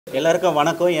எல்லாருக்கும்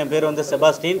வணக்கம். என் பேர் வந்து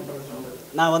செபாஸ்டின்.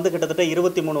 நான் வந்து கிட்டத்தட்ட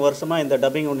 23 வருஷமாக இந்த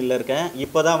டப்பிங் யூனிட்டில் இருக்கேன்.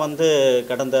 இப்போ தான் வந்து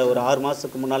கடந்த ஒரு 6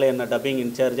 மாதத்துக்கு முன்னால் என்ன டப்பிங்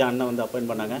இன்சார்ஜாக அண்ணன் வந்து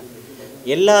அப்பாயிண்ட் பண்ணாங்க.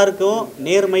 எல்லாருக்கும்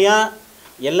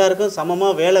நேர்மையாக எல்லாருக்கும்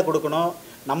சமமாக வேலை கொடுக்கணும்,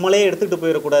 நம்மளே எடுத்துகிட்டு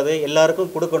போயிடக்கூடாது,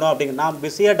 எல்லாருக்கும் கொடுக்கணும் அப்படிங்க. நான்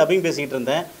பிஸியாக டப்பிங் பேசிக்கிட்டு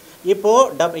இருந்தேன்.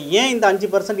 இப்போது ஏன் இந்த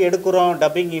 5% எடுக்கிறோம்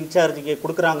டப்பிங் இன்சார்ஜுக்கு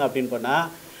கொடுக்குறாங்க அப்படின்னு பண்ணால்,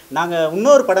 நாங்கள்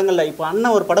இன்னொரு படங்களில் இப்போ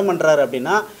அண்ணன் ஒரு படம் பண்ணுறாரு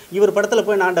அப்படின்னா இவர் படத்தில்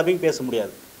போய் நான் டப்பிங் பேச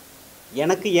முடியாது.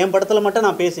 எனக்கு என் படத்தில் மட்டும்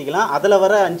நான் பேசிக்கலாம், அதில்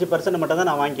வர 5% மட்டும் தான்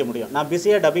நான் வாங்கிக்க முடியும். நான்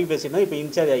பிஸியாக டப்பிங் பேசிட்டேன். இப்போ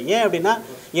இன்சார்ஜ் ஏன் அப்படின்னா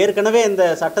ஏற்கனவே இந்த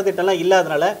சட்டத்திட்டம்லாம்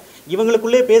இல்லாதனால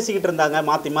இவங்களுக்குள்ளே பேசிக்கிட்டு இருந்தாங்க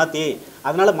மாற்றி.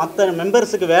 அதனால் மற்ற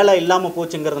மெம்பர்ஸுக்கு வேலை இல்லாமல்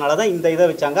போச்சுங்கிறதுனால தான் இந்த இதை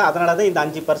வச்சாங்க. அதனால தான் இந்த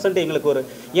 5%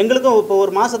 எங்களுக்கும் இப்போ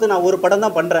ஒரு மாதத்துக்கு நான் ஒரு படம்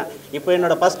தான் பண்ணுறேன். இப்போ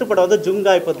என்னோடய ஃபஸ்ட்டு படம் வந்து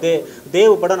ஜுங்கா, இப்போ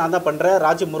தேவ் படம் நான் தான் பண்ணுறேன்,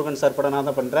 ராஜமுருகன் சார் படம் நான்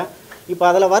தான் பண்ணுறேன். இப்போ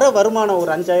அதில் வர வருமானம்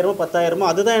ஒரு 5000 10,000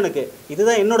 அதுதான் எனக்கு,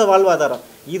 இதுதான் என்னோடய வாழ்வாதாரம்.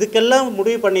 இதுக்கெல்லாம்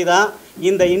முடிவு பண்ணி தான்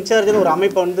இந்த இன்சார்ஜில் ஒரு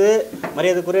அமைப்பை வந்து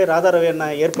மரியாதைக்குரிய ராதா ரவி அண்ணா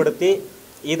ஏற்படுத்தி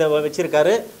இதை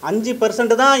வச்சுருக்காரு.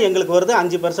 5% தான் எங்களுக்கு வருது,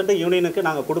 5% யூனியனுக்கு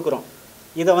நாங்கள் கொடுக்குறோம்.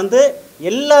 இதை வந்து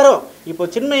எல்லாரும் இப்போ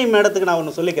சின்மயி மேடத்துக்கு நான்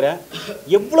ஒன்று சொல்லிக்கிறேன்.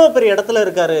 எவ்வளோ பெரிய இடத்துல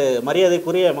இருக்கார்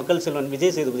மரியாதைக்குரிய மக்கள் செல்வன்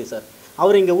விஜய் சேதுபதி சார்.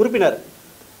 அவர் இங்கே உறுப்பினர்.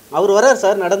 அவர் வரார்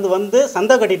சார், நடந்து வந்து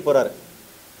சந்தா கட்டிட்டு போகிறாரு.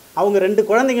 அவங்க 2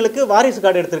 குழந்தைங்களுக்கு வாரிசு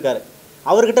கார்டு எடுத்திருக்காரு.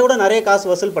 அவர்கிட்ட கூட நிறைய காசு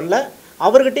வசூல் பண்ணல.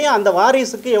 அவர்கிட்டையும் அந்த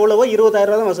வாரிசுக்கு எவ்வளவோ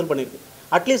 20,000 தான் வசூல் பண்ணியிருக்கு.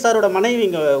 அட்லீஸ்ட் சாரோட மனைவி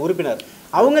இங்கே உறுப்பினர்,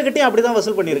 அவங்ககிட்டையும் அப்படி தான்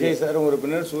வசூல் பண்ணியிருக்கு.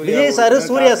 Vijay sir,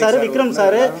 Surya sir, Vikram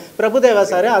sir, Prabhudeva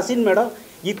sir, Asin madam,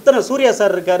 இத்தனை சூர்யா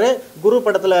சார் இருக்கார். குரு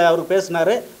படத்தில் அவர்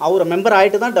பேசினார். அவர் மெம்பர்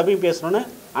ஆகிட்டு தான் டப்பிங் பேசணுன்னு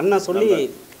அண்ணன் சொல்லி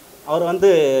அவர் வந்து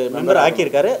மெம்பர்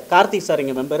ஆக்கியிருக்காரு. கார்த்திக் சார்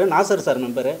இங்கே மெம்பரு, நாசர் சார்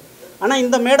மெம்பரு. ஆனால்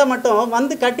இந்த மேடம் மட்டும்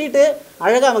வந்து கட்டிட்டு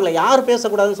அழகாக அவங்கள யார்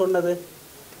பேசக்கூடாதுன்னு சொன்னது?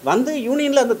 வந்து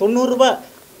யூனியனில் அந்த 90 ரூபாய்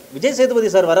விஜய் சேதுபதி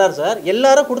சார் வர்றார் சார்,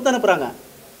 எல்லாரும் கொடுத்து அனுப்புகிறாங்க.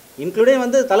 இன்க்ளூடிங்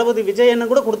வந்து தளபதி விஜய் அண்ணன்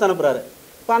கூட கொடுத்து அனுப்புகிறாரு.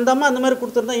 இப்போ அந்த அம்மா அந்த மாதிரி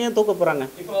கொடுத்துருந்தா ஏன் தூக்க போகிறாங்க?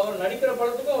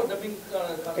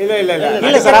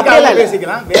 இல்லை சார், அப்படியே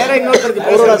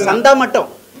அவரோட சந்தா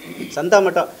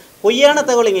மட்டும் பொய்யான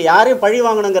தகவல். இங்கே யாரையும் பழி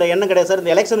வாங்கணுங்கிற எண்ணம் கிடையாது சார்.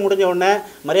 இந்த எலெக்ஷன் முடிஞ்ச உடனே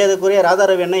மரியாதைக்குரிய ராதா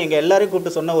ரவி அண்ணன் எங்கள் எல்லாரையும்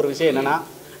கூப்பிட்டு சொன்ன ஒரு விஷயம் என்னென்னா,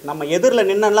 நம்ம எதிரில்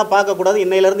நின்னெல்லாம் பார்க்கக்கூடாது,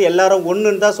 இன்னையிலேருந்து எல்லாரும்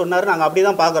ஒன்றுன்னு தான் சொன்னார். நாங்கள் அப்படி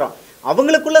தான் பார்க்குறோம்.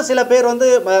 அவங்களுக்குள்ள சில பேர் வந்து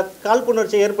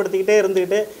காழ்ப்புணர்ச்சியை ஏற்படுத்திக்கிட்டே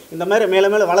இருந்துக்கிட்டு இந்த மாதிரி மேலே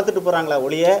மேலே வளர்த்துட்டு போகிறாங்களா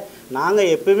ஒழிய, நாங்கள்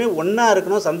எப்பயுமே ஒன்றா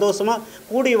இருக்கணும், சந்தோஷமாக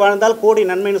கூடி வாழ்ந்தால் கோடி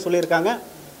நன்மைன்னு சொல்லியிருக்காங்க.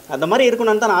 அந்த மாதிரி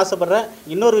இருக்கணும்னு தான் நான் ஆசைப்பட்றேன்.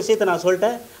 இன்னொரு விஷயத்தை நான்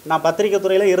சொல்லிட்டேன். நான் பத்திரிக்கை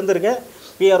துறையில் இருந்திருக்கேன்.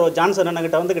 பிஆர்ஓ ஜான்சன்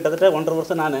அண்ணங்கிட்ட வந்து கிட்டத்தட்ட 1.5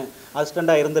 வருஷம் நான்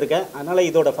அசிஸ்டண்ட்டாக இருந்திருக்கேன். அதனால்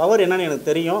இதோட பவர் என்னன்னு எனக்கு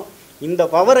தெரியும். இந்த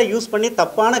பவரை யூஸ் பண்ணி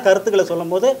தப்பான கருத்துக்களை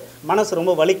சொல்லும் போது மனசு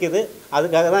ரொம்ப வலிக்குது.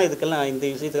 அதுக்காக தான் இதுக்கெல்லாம் இந்த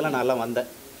விஷயத்துக்கெல்லாம் நான் எல்லாம் வந்தேன்.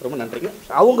 ரொம்ப நன்றிங்க.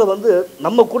 அவங்க வந்து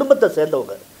நம்ம குடும்பத்தை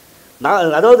சேர்ந்தவங்க.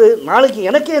 அதாவது நாளைக்கு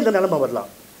எனக்கே இந்த நிலைமை வரலாம்.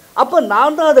 அப்போ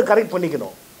நான் தான் அதை கரெக்ட்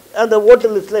பண்ணிக்கணும். அந்த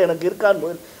ஓட்டர் லிஸ்ட்டில் எனக்கு இருக்கான்னு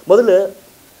முதல்ல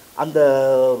அந்த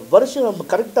வருஷம்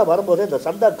கரெக்டாக வரும்போதே இந்த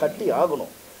சந்தா கட்டி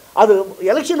ஆகணும். அது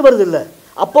எலெக்ஷன் வருது இல்லை,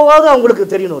 அப்போவாவது அவங்களுக்கு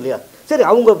தெரியணும் இல்லையா? சரி,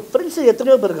 அவங்க ஃப்ரெண்ட்ஸு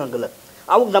எத்தனையோ பேர் இருக்காங்கல்ல,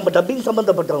 அவங்க நம்ம டப்பிங்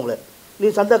சம்மந்தப்பட்டவங்கள, நீ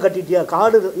சந்தா கட்டிட்டியா,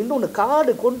 கார்டு, இன்னொன்று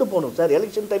கார்டு கொண்டு போகணும் சார்.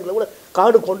 எலெக்ஷன் டைமில் கூட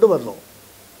கார்டு கொண்டு வரணும்.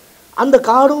 அந்த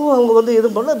கார்டும் அவங்க வந்து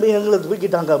எதுவும் பண்ண எங்களை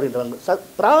தூக்கிட்டாங்க அப்படின்றாங்க.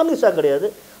 ப்ராமிஸாக கிடையாது,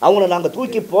 அவங்கள நாங்கள்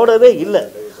தூக்கி போடவே இல்லை.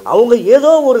 அவங்க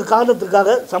ஏதோ ஒரு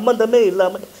காரணத்துக்காக சம்பந்தமே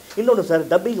இல்லாமல். இன்னொன்று சார்,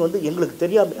 டப்பிங் வந்து எங்களுக்கு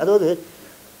தெரியாமல், அதாவது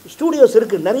ஸ்டூடியோஸ்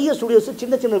இருக்குது, நிறைய ஸ்டூடியோஸ்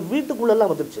சின்ன சின்ன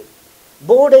வீட்டுக்குள்ளெல்லாம் வந்துருச்சு,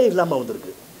 போர்டே இல்லாமல்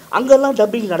வந்திருக்கு. அங்கெல்லாம்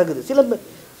டப்பிங் நடக்குது. சில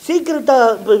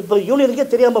சீக்கிரட்டாக இப்போ யூனியனுக்கே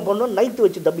தெரியாமல் பண்ணோம், நைட்டு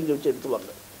வச்சு டப்பிங் வச்சு எடுத்துவாங்க.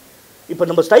 இப்போ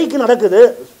நம்ம ஸ்ட்ரைக்கு நடக்குது,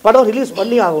 படம் ரிலீஸ்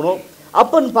பண்ணி ஆகணும்.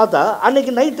 அப்போன்னு பார்த்தா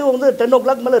அன்றைக்கி நைட்டு வந்து 10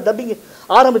 o'clock மேலே டப்பிங்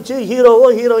ஆரம்பித்து ஹீரோவோ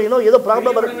ஹீரோயினோ ஏதோ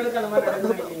ப்ராப்ளம் வரும்.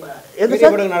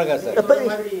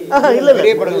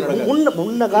 இல்லை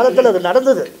முன்ன காலத்தில் அது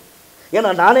நடந்தது.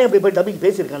 ஏன்னா நானே அப்படி போய் டப்பிங்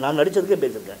பேசியிருக்கேன். நான் நடித்ததுக்கே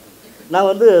பேசியிருக்கேன். நான்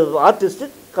வந்து ஆர்டிஸ்ட்டு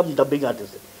கம் டப்பிங்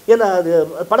ஆர்டிஸ்ட்டு. ஏன்னா அது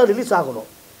படம் ரிலீஸ்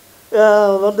ஆகணும்,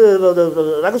 வந்து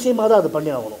ரகசியமாக தான் அது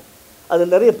பண்ணி ஆகணும்.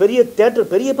 அது நிறைய பெரிய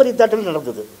தேட்டர், பெரிய பெரிய தேட்டரில்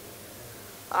நடந்தது.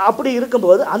 அப்படி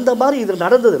இருக்கும்போது அந்த மாதிரி இது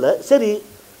நடந்ததில் சரி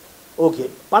ஓகே,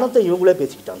 பணத்தை இவங்களே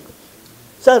பேசிக்கிட்டாங்க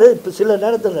சார். இப்போ சில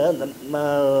நேரத்தில்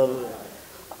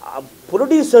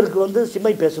ப்ரொடியூசருக்கு வந்து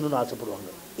சிம்மை பேசணும்னு ஆசைப்படுவாங்க,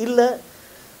 இல்லை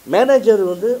மேனேஜர்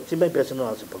வந்து சிம்மை பேசணும்னு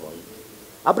ஆசைப்படுவாங்க.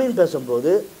 அப்படின்னு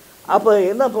பேசும்போது அப்போ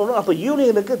என்ன பண்ணணும், அப்போ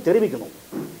யூனியனுக்கு தெரிவிக்கணும்.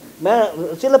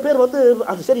 சில பேர் வந்து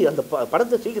அது சரி அந்த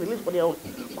படத்தை சீக்கிரம் ரிலீஸ் பண்ணி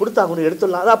ஆகணும், கொடுத்தாகணும்,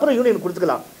 எடுத்துடலாம், அது அப்புறம் யூனியன்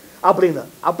கொடுத்துக்கலாம் அப்படின்னு.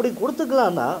 அப்படி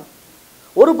கொடுத்துக்கலான்னா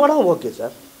ஒரு படம் ஓகே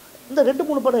சார், இந்த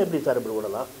 2-3 படம் எப்படி சார் இப்படி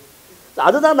விடலாம்?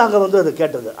 அதுதான் நாங்கள் வந்து அதை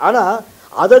கேட்டது. ஆனால்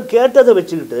அதை கேட்டதை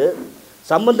வச்சுக்கிட்டு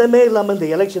சம்மந்தமே இல்லாமல் இந்த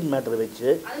எலெக்ஷன் மேட்டரை வச்சு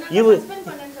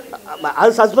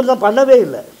அது சஸ்பெண்ட் தான் பண்ணவே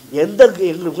இல்லை. எந்த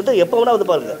எங்களுக்கு எப்போ வேணா வந்து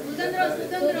பாருங்க.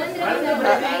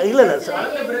 இல்லை இல்லை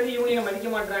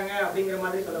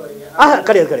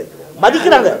கிடையாது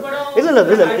மதிக்கிறாங்க.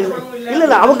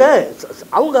 இல்லை அவங்க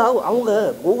அவங்க அவங்க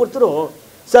ஒவ்வொருத்தரும்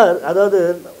சார், அதாவது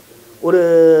ஒரு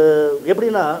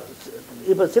எப்படின்னா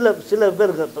இப்போ சில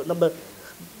பேருக்கு நம்ம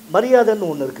மரியாதைன்னு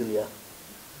ஒன்று இருக்குது இல்லையா?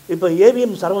 இப்போ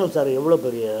ஏவிஎம் சரவணன் சார் எவ்வளோ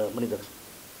பெரிய மனிதர்,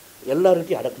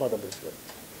 எல்லார்கிட்டையும் அடக்கமாக தான் பேசுவார்.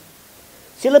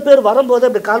 சில பேர் வரும்போது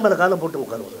அப்படி கால் மேலே காலை போட்டு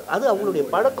உட்காருவாங்க. அது அவங்களுடைய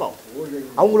பழக்கம்,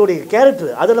 அவங்களுடைய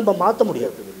கேரக்டர், அதை நம்ம மாற்ற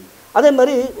முடியாது. அதே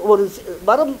மாதிரி ஒரு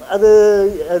வரம் அது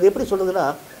எப்படி சொல்கிறதுன்னா,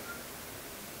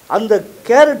 அந்த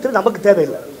கேரக்டர் நமக்கு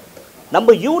தேவையில்லை.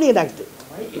 நம்ம யூனியன் ஆக்ட்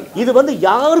இது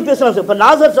யாரும் பேசுகிறாங்க சார். இப்போ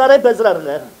நாசர் சாரே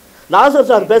பேசுகிறாருங்க, நாசர்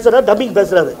சார் பேசுகிறார், டப்பிங்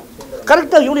பேசுகிறாரு,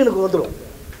 கரெக்டாக யூனியனுக்கு வந்துடும்.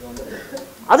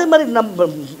 அதே மாதிரி நம்ம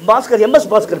பாஸ்கர் MS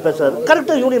பாஸ்கர் பேசுகிறாரு,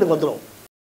 கரெக்டாக யூனியனுக்கு வந்துடும்.